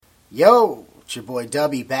Yo, it's your boy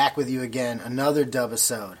Dubby back with you again. Another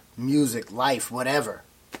dub-isode. Music, life, whatever.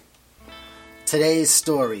 Today's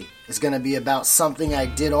story is going to be about something I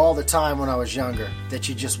did all the time when I was younger that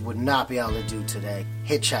you just would not be able to do today.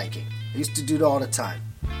 Hitchhiking. I used to do it all the time.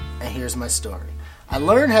 And here's my story. I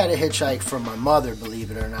learned how to hitchhike from my mother, believe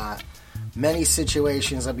it or not. Many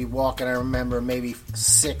situations I'd be walking, I remember maybe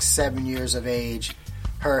 6, 7 years of age,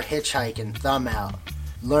 her hitchhiking, thumb out.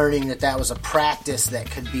 Learning that was a practice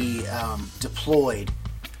that could be deployed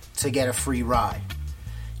to get a free ride.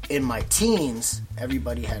 In my teens,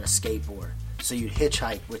 everybody had a skateboard, so you'd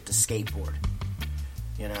hitchhike with the skateboard.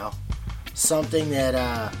 You know, something that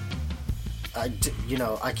I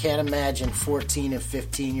can't imagine 14 and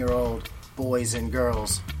 15-year-old boys and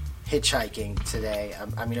girls hitchhiking today.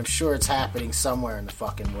 I'm sure it's happening somewhere in the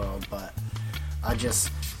fucking world, but I just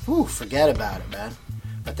forget about it, man.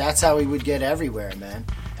 But that's how we would get everywhere, man.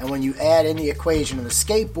 And when you add in the equation of the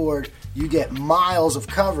skateboard, you get miles of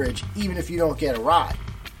coverage, even if you don't get a ride.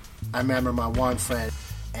 I remember my one friend,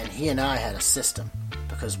 and he and I had a system,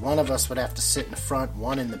 because one of us would have to sit in the front,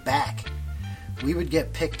 one in the back. We would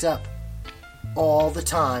get picked up all the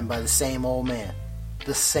time by the same old man.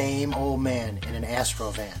 The same old man in an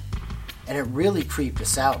Astro van. And it really creeped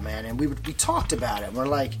us out, man. And we talked about it. We're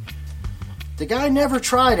like, the guy never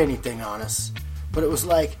tried anything on us. But it was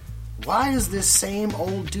like, why is this same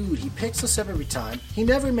old dude, he picks us up every time, he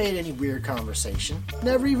never made any weird conversation,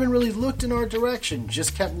 never even really looked in our direction,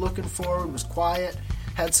 just kept looking forward, was quiet,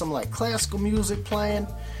 had some like classical music playing,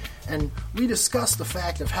 and we discussed the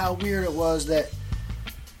fact of how weird it was that,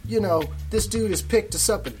 you know, this dude has picked us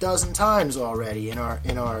up a dozen times already in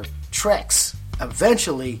our treks.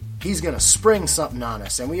 Eventually, he's going to spring something on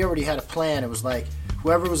us, and we already had a plan. It was like,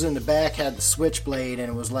 whoever was in the back had the switchblade,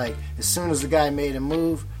 and it was like, as soon as the guy made a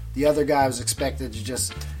move, the other guy was expected to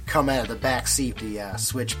just come out of the back seat, the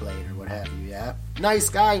switchblade or what have you, yeah? Nice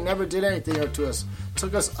guy, never did anything to us.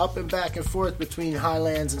 Took us up and back and forth between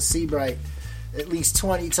Highlands and Seabright at least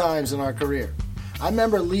 20 times in our career. I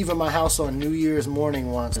remember leaving my house on New Year's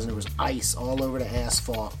morning once, and there was ice all over the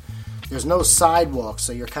asphalt. There's no sidewalk,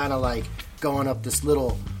 so you're kind of like going up this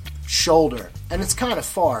little shoulder, and it's kind of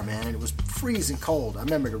far, man, and it was freezing cold. I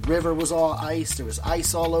remember the river was all ice. There was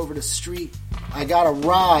ice all over the street. I got a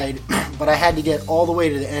ride, but I had to get all the way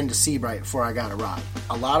to the end of Seabright before I got a ride.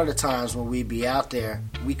 A lot of the times when we'd be out there,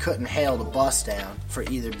 we couldn't hail the bus down for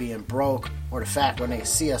either being broke or the fact when they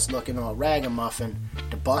see us looking all ragamuffin,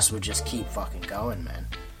 the bus would just keep fucking going, man.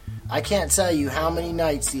 I can't tell you how many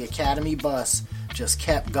nights the Academy bus just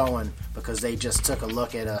kept going because they just took a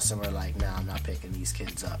look at us and were like, nah, I'm not picking these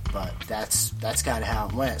kids up. But that's kind of how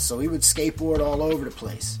it went. So we would skateboard all over the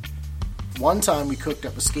place. One time we cooked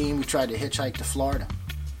up a scheme. We tried to hitchhike to Florida.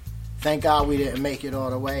 Thank God we didn't make it all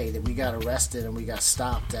the way. That we got arrested and we got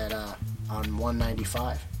stopped at on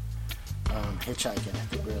 195 hitchhiking. I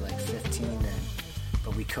think we were like 15 then.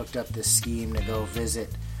 But we cooked up this scheme to go visit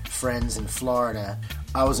friends in Florida.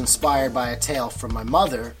 I was inspired by a tale from my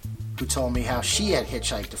mother, who told me how she had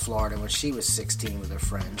hitchhiked to Florida when she was 16 with her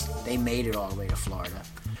friends. They made it all the way to Florida.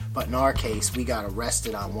 But in our case, we got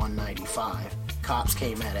arrested on 195. Cops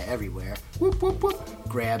came out of everywhere. Whoop, whoop, whoop.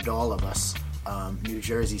 Grabbed all of us. New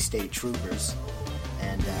Jersey State Troopers.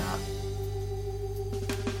 And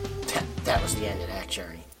that was the end of that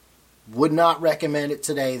journey. Would not recommend it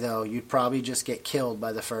today, though. You'd probably just get killed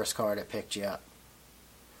by the first car that picked you up.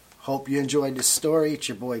 Hope you enjoyed this story. It's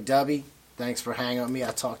your boy Dubby. Thanks for hanging with me.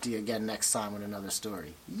 I'll talk to you again next time with another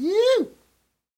story. You!